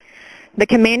The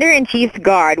Commander-in-Chief's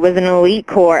Guard was an elite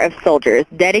corps of soldiers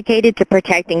dedicated to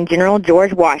protecting General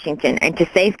George Washington and to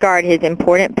safeguard his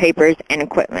important papers and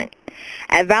equipment.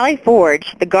 At Valley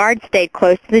Forge, the Guard stayed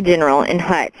close to the general in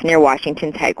huts near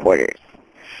Washington's headquarters.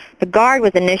 The Guard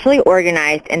was initially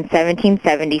organized in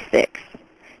 1776.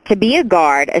 To be a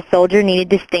Guard, a soldier needed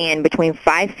to stand between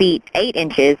 5 feet 8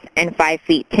 inches and 5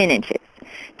 feet 10 inches,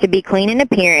 to be clean in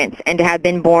appearance, and to have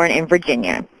been born in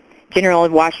Virginia, General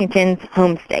Washington's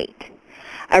home state.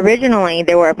 Originally,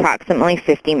 there were approximately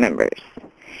 50 members.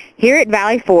 Here at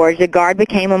Valley Forge, the Guard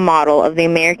became a model of the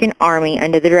American Army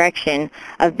under the direction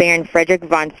of Baron Frederick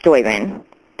von Steuben.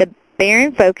 The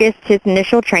Baron focused his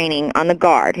initial training on the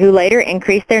Guard, who later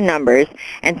increased their numbers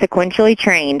and sequentially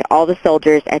trained all the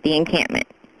soldiers at the encampment.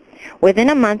 Within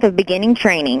a month of beginning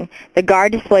training, the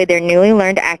Guard displayed their newly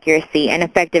learned accuracy and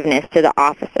effectiveness to the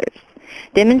officers,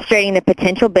 demonstrating the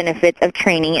potential benefits of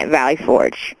training at Valley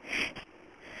Forge.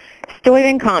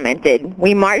 Steuben commented,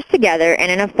 "We marched together,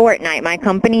 and in a fortnight my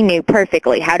company knew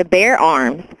perfectly how to bear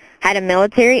arms, had a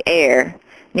military air,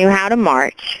 knew how to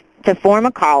march, to form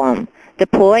a column,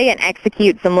 deploy and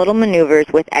execute some little maneuvers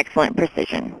with excellent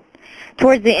precision."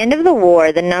 Towards the end of the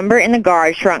war, the number in the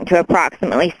Guard shrunk to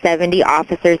approximately 70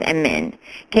 officers and men.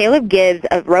 Caleb Gibbs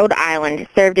of Rhode Island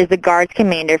served as the Guard's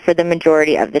commander for the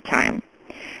majority of the time.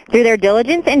 Through their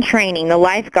diligence and training, the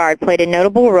Life Guard played a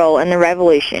notable role in the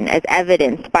Revolution, as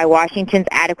evidenced by Washington's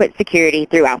adequate security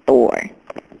throughout the war.